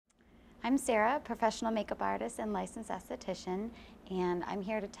I'm Sarah, professional makeup artist and licensed esthetician, and I'm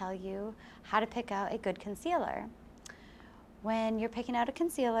here to tell you how to pick out a good concealer. When you're picking out a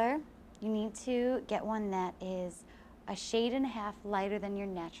concealer, you need to get one that is a shade and a half lighter than your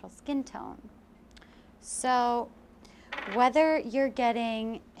natural skin tone. So whether you're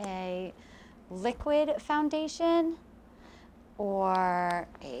getting a liquid foundation or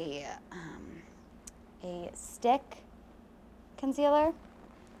a stick concealer,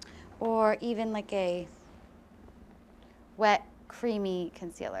 or even like a wet, creamy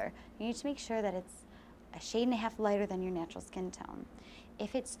concealer, you need to make sure that it's a shade and a half lighter than your natural skin tone.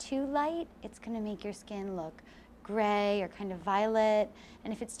 If it's too light, it's going to make your skin look gray or kind of violet,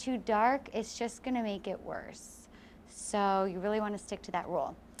 and if it's too dark, it's just going to make it worse. So you really want to stick to that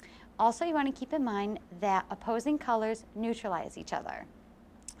rule. Also, you want to keep in mind that opposing colors neutralize each other.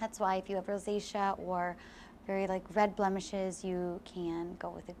 That's why if you have rosacea or very red blemishes, you can go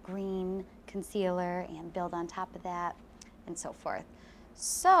with a green concealer and build on top of that, and so forth.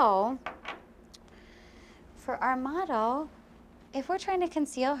 So for our model, if we're trying to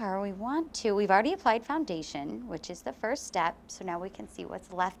conceal her, we've already applied foundation, which is the first step, so now we can see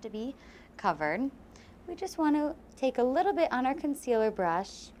what's left to be covered. We just want to take a little bit on our concealer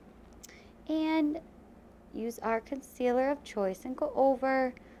brush and use our concealer of choice and go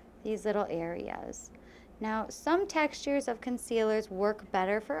over these little areas. Now, some textures of concealers work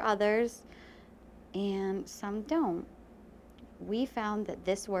better for others and some don't. We found that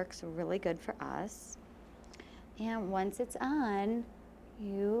this works really good for us. And once it's on,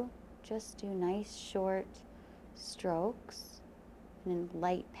 you just do nice short strokes in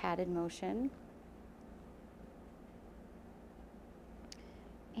light padded motion.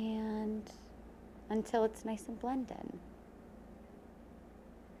 And until it's nice and blended.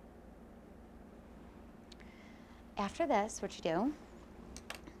 After this, what you do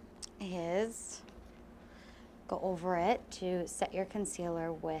is go over it to set your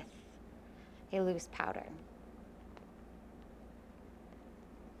concealer with a loose powder.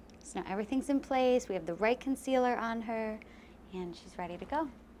 So now everything's in place, we have the right concealer on her, and she's ready to go.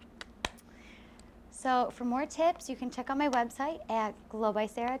 So for more tips, you can check out my website at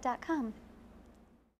glowbysarah.com.